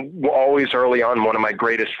always early on, one of my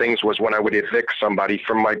greatest things was when I would evict somebody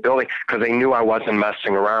from my building because they knew I wasn't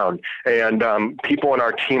messing around. And people in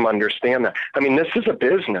our team understand that. This is a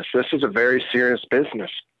business. This is a very serious business.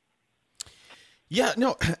 Yeah,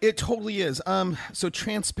 no, it totally is. So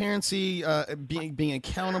transparency, being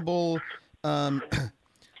accountable.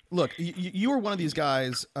 Look, you are one of these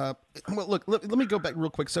guys. Well, look, let me go back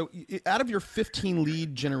real quick. So out of your 15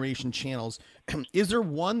 lead generation channels, is there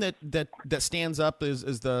one that stands up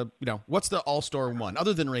as the, what's the all-star one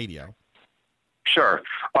other than radio? Sure.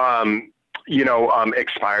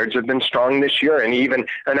 Expireds have been strong this year, and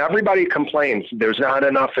everybody complains there's not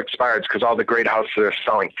enough expireds because all the great houses are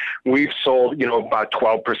selling. We've sold, about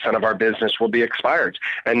 12% of our business will be expireds,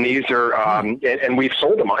 and these are, and we've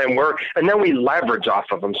sold them, and then we leverage off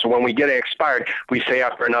of them. So when we get it expired, we say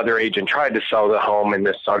after another agent tried to sell the home in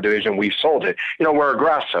this subdivision, we sold it. We're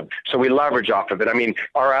aggressive, so we leverage off of it.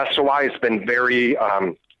 Our SOI has been very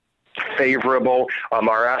favorable.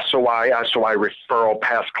 Our SOI referral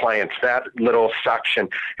past clients, that little section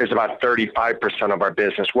is about 35% of our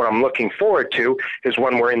business. What I'm looking forward to is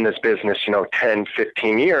when we're in this business, 10,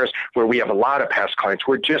 15 years, where we have a lot of past clients.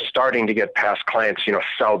 We're just starting to get past clients,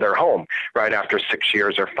 sell their home right after 6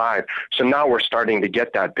 years or 5. So now we're starting to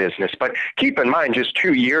get that business. But keep in mind, just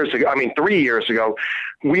 3 years ago,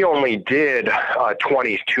 we only did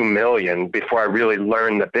 22 million before I really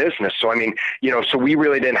learned the business. So, so we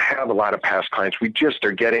really didn't have a lot of past clients. We just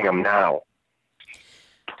are getting them now.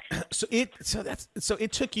 So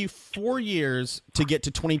it took you 4 years to get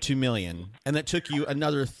to 22 million, and that took you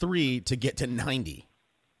another 3 to get to 90.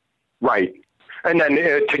 Right. And then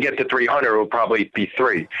to get to 300, it will probably be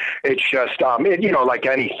 3. It's just, like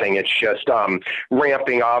anything, it's just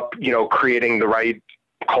ramping up, creating the right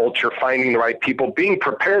culture, finding the right people, being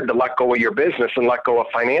prepared to let go of your business and let go of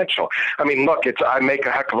financial. Look, I make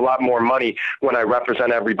a heck of a lot more money when I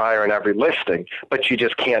represent every buyer and every listing, but you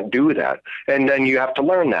just can't do that. And then you have to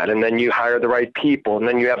learn that, and then you hire the right people, and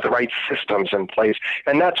then you have the right systems in place.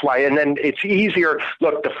 And that's why, and then it's easier.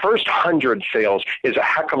 Look, the first 100 sales is a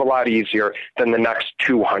heck of a lot easier than the next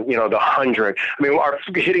 200, the 100.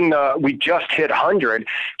 We just hit 100.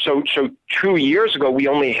 So 2 years ago, we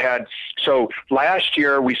only had, last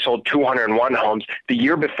year, we sold 201 homes. The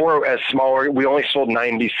year before, as smaller, we only sold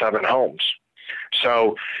 97 homes.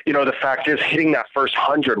 So, the fact is, hitting that first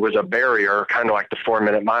 100 was a barrier, kind of like the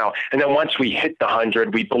 4-minute mile. And then once we hit the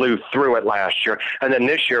 100, we blew through it last year. And then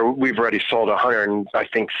this year, we've already sold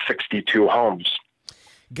 162 homes.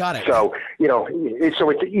 Got it. So,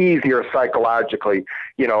 it's easier psychologically,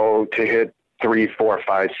 to hit 3, 4,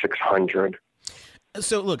 5, 600.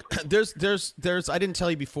 So look, there's I didn't tell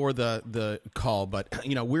you before the call, but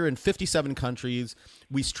we're in 57 countries.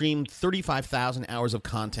 We stream 35,000 hours of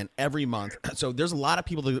content every month. So there's a lot of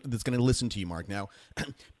people that's going to listen to you, Mark. Now,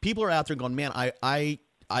 people are out there going, man, I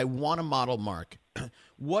want to model Mark.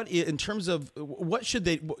 In terms of what should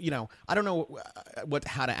they, I don't know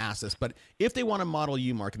how to ask this, but if they want to model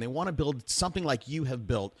you, Mark, and they want to build something like you have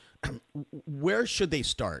built, where should they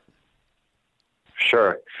start?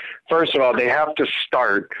 Sure. First of all, they have to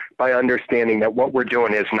start by understanding that what we're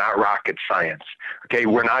doing is not rocket science. Okay,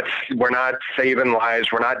 we're not saving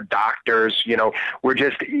lives. We're not doctors. We're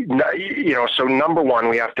just, So number one,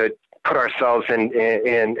 we have to put ourselves and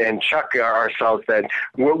check ourselves that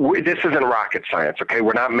this isn't rocket science. Okay,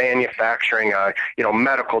 we're not manufacturing a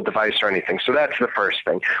medical device or anything. So that's the first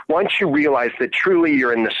thing. Once you realize that truly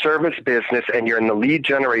you're in the service business and you're in the lead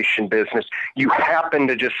generation business, you happen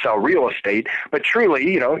to just sell real estate, but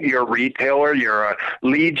truly, you're a retailer, you're a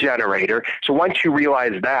lead generator. So once you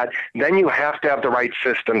realize that, then you have to have the right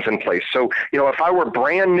systems in place. So if I were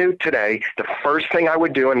brand new today, the first thing I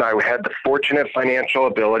would do, and I had the fortunate financial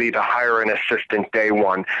ability to hire an assistant day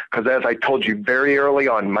one, because as I told you very early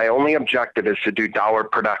on, my only objective is to do dollar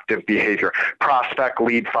productive behavior, prospect,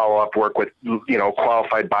 lead, follow-up work with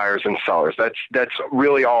qualified buyers and sellers. That's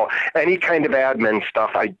really all. Any kind of admin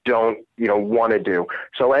stuff I don't want to do.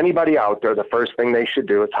 So anybody out there, the first thing they should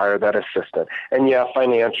do is hire that assistant. And yeah,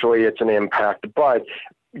 financially it's an impact, but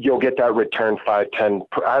you'll get that return 5, 10,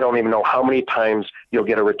 I don't even know how many times you'll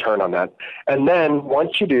get a return on that. And then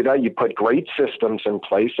once you do that, you put great systems in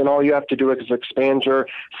place, and all you have to do is expand your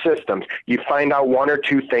systems. You find out 1 or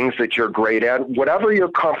 2 things that you're great at, whatever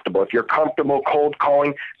you're comfortable. If you're comfortable cold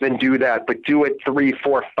calling, then do that, but do it 3,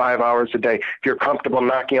 4, 5 hours a day. If you're comfortable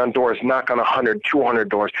knocking on doors, knock on 100, 200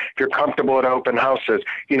 doors. If you're comfortable at open houses,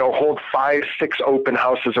 hold 5, 6 open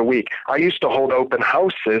houses a week. I used to hold open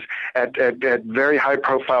houses at very high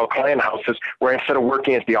profile client houses where instead of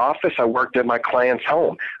working at the office, I worked at my client's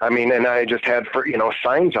home. And I just had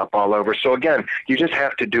signs up all over. So again, you just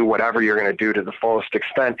have to do whatever you're going to do to the fullest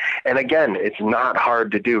extent. And again, it's not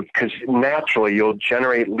hard to do because naturally you'll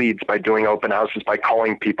generate leads by doing open houses, by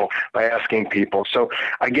calling people, by asking people. So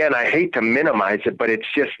again, I hate to minimize it, but it's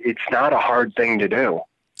not a hard thing to do.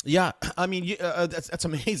 Yeah, I mean, that's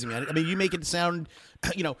amazing, man. I mean, you make it sound,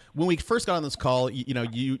 when we first got on this call,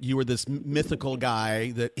 you were this mythical guy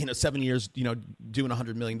that 7 years, doing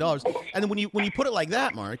 $100 million, and then when you put it like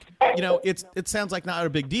that, Mark, it sounds like not a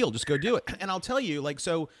big deal. Just go do it. And I'll tell you,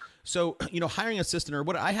 so hiring an assistant or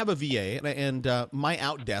what, I have a VA and my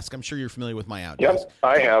Outdesk. I'm sure you're familiar with my Outdesk. Yep,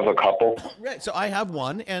 I have a couple. Right, so I have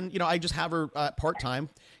one, and I just have her part time.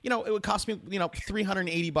 It would cost me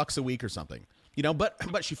 $380 a week or something.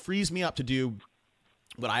 But she frees me up to do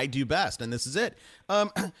what I do best, and this is it.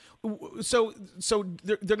 So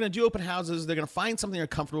they're going to do open houses. They're going to find something they're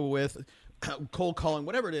comfortable with, cold calling,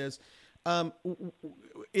 whatever it is.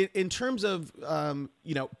 In terms of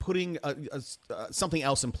putting something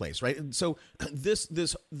else in place, right? So this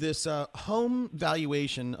home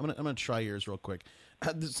valuation. I'm gonna try yours real quick.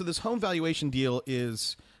 So this home valuation deal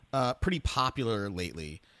is pretty popular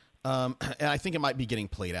lately. And I think it might be getting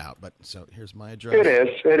played out, but so here's my address. It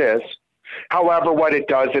is. However, what it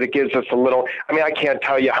does, it gives us a little, I can't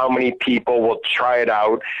tell you how many people will try it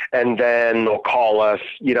out and then they'll call us,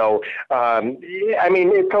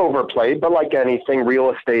 it's overplayed, but like anything,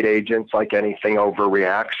 real estate agents, like anything,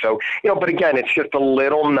 overreact. So, but again, it's just a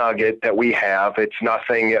little nugget that we have. It's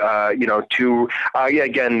nothing,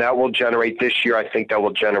 again, that will generate this year. I think that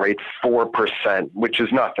will generate 4%, which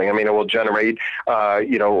is nothing. It will generate,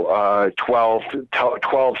 12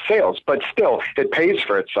 sales, but still it pays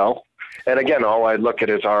for itself. And again, all I look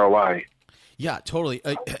at is ROI. Yeah, totally.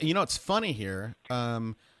 It's funny here.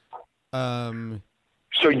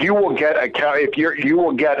 So you will get you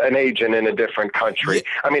will get an agent in a different country.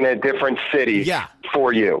 A different city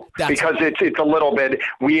for you. Because it's a little bit,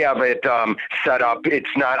 we have it set up. It's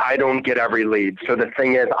not, I don't get every lead. So the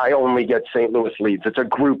thing is, I only get St. Louis leads. It's a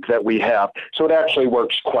group that we have. So it actually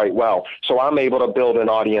works quite well. So I'm able to build an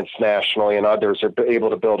audience nationally, and others are able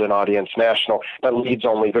to build an audience national, but leads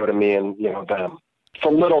only go to me and them. It's a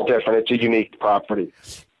little different. It's a unique property.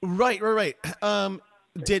 Right.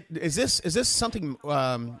 Is this something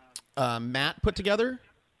Matt put together?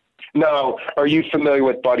 No. Are you familiar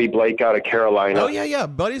with Buddy Blake out of Carolina? Oh yeah.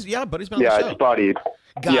 Buddy's been on the show. Yeah, it's Buddy.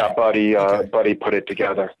 Buddy. Okay. Buddy put it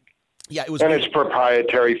together. Yeah, it was. And it's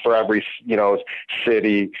proprietary for every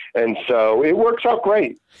city, and so it works out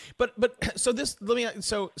great. But so this,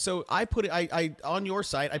 so I put it. I on your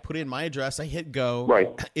site. I put in my address. I hit go. Right.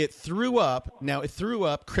 It threw up. Now it threw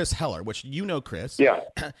up Chris Heller, which Chris. Yeah.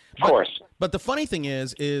 Of course. But the funny thing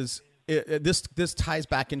is this ties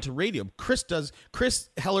back into radio. Chris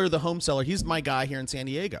Heller, the home seller. He's my guy here in San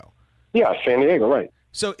Diego. Yeah, San Diego, right.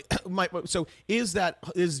 So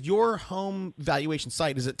is your home valuation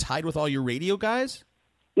site, is it tied with all your radio guys?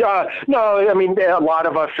 Yeah, no, a lot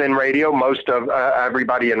of us in radio, most of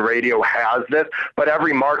everybody in radio has this, but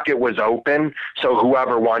every market was open, so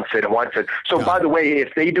whoever wants it, wants it. So by the way,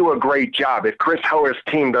 if they do a great job, if Chris Heller's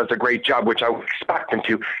team does a great job, which I would expect them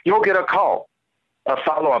to, you'll get a call, a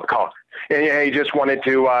follow-up call. And he just wanted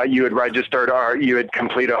to, you had registered or you had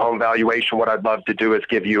completed a home valuation. What I'd love to do is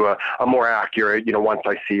give you a more accurate, once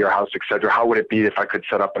I see your house, et cetera, how would it be if I could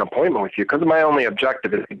set up an appointment with you? Because my only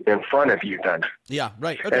objective is to be in front of you then. Yeah,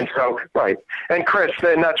 right. Okay. And so, right. And Chris,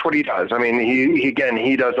 then that's what he does. He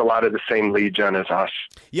does a lot of the same lead gen as us.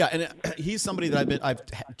 Yeah, and he's somebody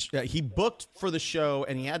that he booked for the show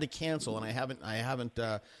and he had to cancel, and I haven't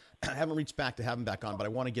reached back to have him back on, but I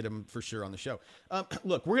want to get him for sure on the show.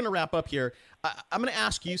 Look, we're going to wrap up here. I'm going to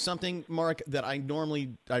ask you something, Mark, that I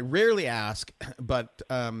rarely ask, but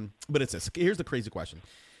it's this. Here's the crazy question.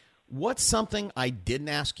 What's something I didn't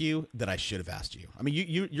ask you that I should have asked you?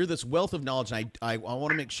 You're this wealth of knowledge, and I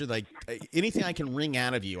want to make sure that anything I can wring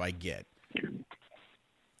out of you, I get.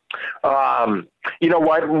 You know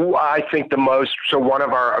what? I think one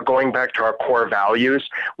of our, going back to our core values,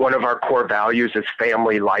 one of our core values is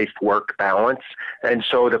family life work balance. And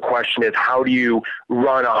so the question is, how do you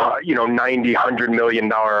run a, $90, $100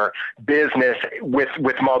 million business with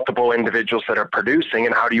multiple individuals that are producing,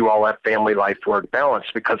 and how do you all have family life work balance?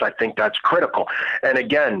 Because I think that's critical. And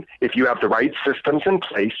again, if you have the right systems in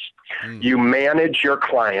place, you manage your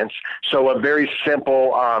clients. So a very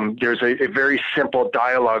simple, there's a very simple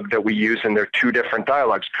dialogue that we use, and there are two different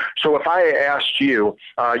dialogues. So if I asked you,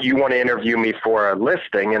 you want to interview me for a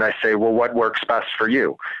listing, and I say, well, what works best for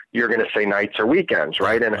you? You're going to say nights or weekends,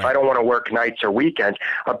 right? And if I don't want to work nights or weekends,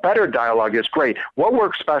 a better dialogue is great. What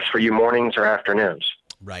works best for you, mornings or afternoons?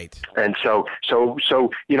 Right. And so,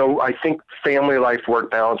 I think family life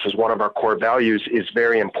work balance is one of our core values, is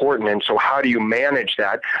very important. And so how do you manage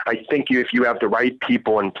that? I think if you have the right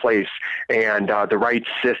people in place and the right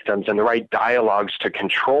systems and the right dialogues to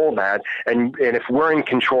control that, and if we're in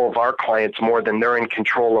control of our clients more than they're in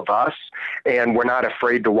control of us, and we're not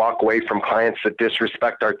afraid to walk away from clients that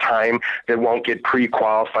disrespect our time, that won't get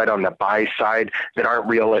pre-qualified on the buy side, that aren't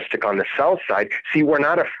realistic on the sell side. See, we're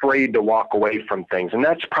not afraid to walk away from things. And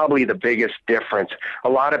that's probably the biggest difference. A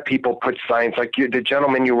lot of people put signs, like the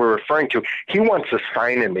gentleman you were referring to, he wants a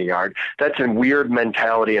sign in the yard. That's a weird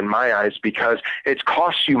mentality in my eyes, because it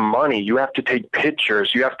costs you money. You have to take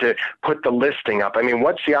pictures. You have to put the listing up. I mean,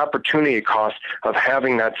 what's the opportunity cost of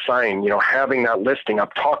having that sign, having that listing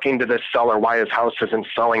up, talking to the seller why his house isn't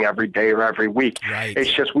selling every day or every week? Right.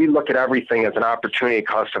 It's just, we look at everything as an opportunity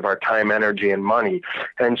cost of our time, energy, and money.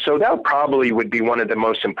 And so that probably would be one of the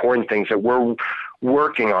most important things that we're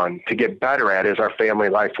working on to get better at, is our family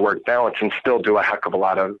life work balance, and still do a heck of a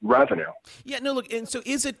lot of revenue. Yeah, no, look, and so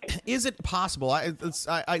is it possible?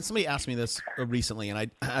 Somebody asked me this recently,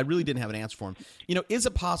 and I really didn't have an answer for him. Is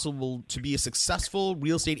it possible to be a successful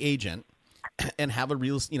real estate agent and have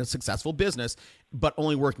a successful business, but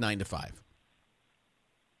only work 9 to 5?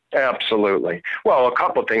 Absolutely. Well, a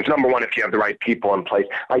couple of things. Number one, if you have the right people in place,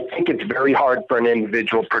 I think it's very hard for an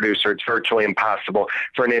individual producer. It's virtually impossible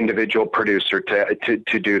for an individual producer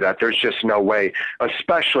to do that. There's just no way,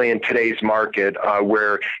 especially in today's market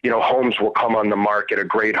where, homes will come on the market, a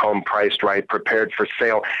great home priced right, prepared for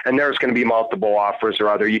sale, and there's going to be multiple offers or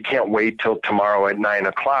other. You can't wait till tomorrow at 9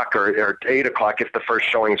 o'clock or 8 o'clock if the first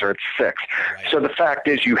showings are at 6. Right. So the fact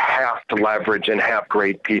is, you have to leverage and have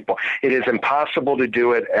great people. It is impossible to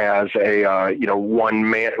do it as a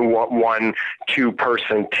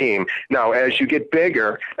 1-2-person team. Now, as you get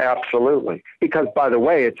bigger, absolutely. Because, by the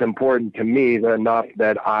way, it's important to me enough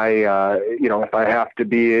that I, if I have to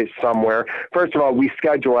be somewhere, first of all, we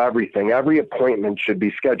schedule everything. Every appointment should be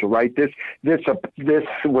scheduled, right? This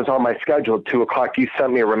was on my schedule at 2 o'clock. You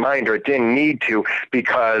sent me a reminder. It didn't need to,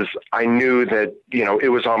 because I knew that, it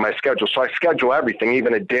was on my schedule. So I schedule everything,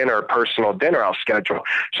 even a personal dinner I'll schedule.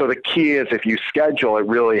 So the key is, if you schedule, it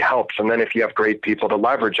really helps. And then if you have great people to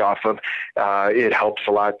leverage off of, it helps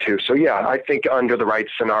a lot too. So yeah, I think under the right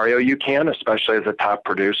scenario, you can, especially as a top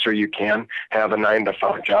producer, you can have a 9 to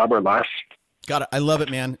 5 job or less. Got it. I love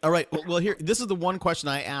it, man. All right. Well, here, this is the one question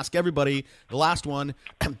I ask everybody. The last one.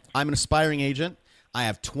 I'm an aspiring agent. I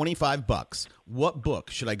have $25. What book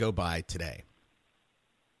should I go buy today?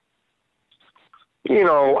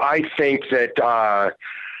 I think that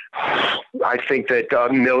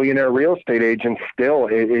Millionaire Real Estate Agent still,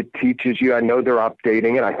 it teaches you. I know they're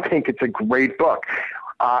updating it. I think it's a great book.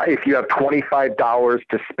 If you have $25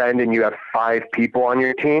 to spend and you have 5 people on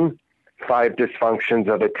your team, 5 Dysfunctions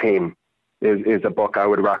of a Team is a book I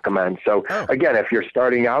would recommend. So again, if you're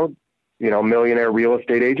starting out, Millionaire Real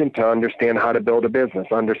Estate Agent, to understand how to build a business,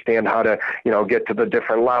 understand how to, get to the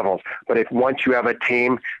different levels. But if once you have a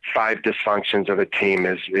team, 5 Dysfunctions of a Team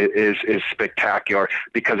is spectacular,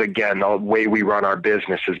 because again, the way we run our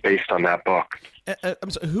business is based on that book.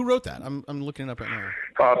 I'm sorry, who wrote that? I'm looking it up right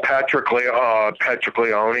now. Patrick Leone.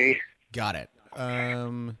 Got it.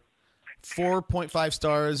 4.5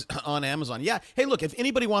 stars on Amazon. Yeah. Hey, look, if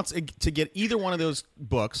anybody wants to get either one of those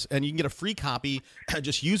books, and you can get a free copy,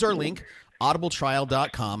 just use our link,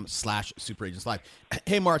 audibletrial.com/superagentslive.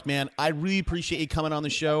 Hey, Mark, man, I really appreciate you coming on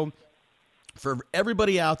the show. For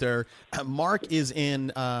everybody out there, Mark is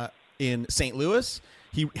in St. Louis.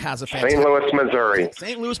 He has a fantastic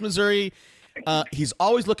St. Louis, Missouri. He's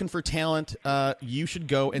always looking for talent. You should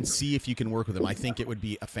go and see if you can work with him. I think it would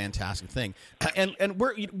be a fantastic thing. And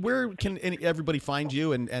where can everybody find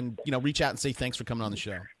you and reach out and say thanks for coming on the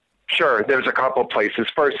show? Sure. There's a couple places.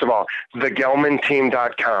 First of all,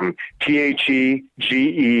 thegellmanteam.com,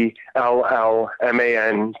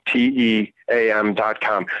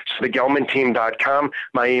 TheGellmanTeam.com. So thegellmanteam.com.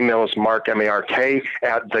 My email is mark, M-A-R-K,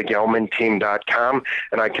 at thegellmanteam.com,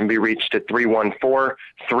 and I can be reached at 314-336-1991,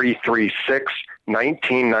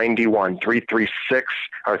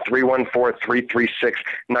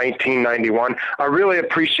 314-336-1991. I really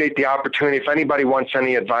appreciate the opportunity. If anybody wants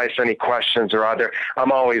any advice, any questions or other,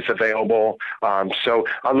 I'm always available. So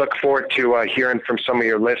I look forward to hearing from some of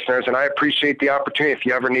your listeners, and I appreciate the opportunity. If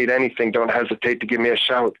you ever need anything, don't hesitate to give me a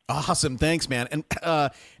shout. Awesome. Thanks, man.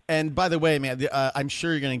 And by the way, man, I'm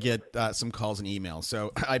sure you're going to get some calls and emails.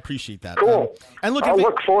 So I appreciate that. Cool. And look, I'll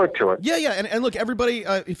look forward to it. Yeah. And look, everybody,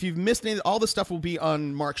 if you've missed any, all the stuff will be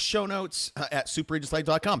on Mark's show notes at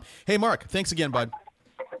superagentslife.com. Hey, Mark, thanks again, bud.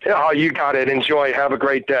 Oh, you got it. Enjoy. Have a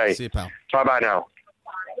great day. See you, pal. Bye-bye now.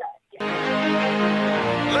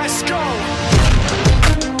 Let's go.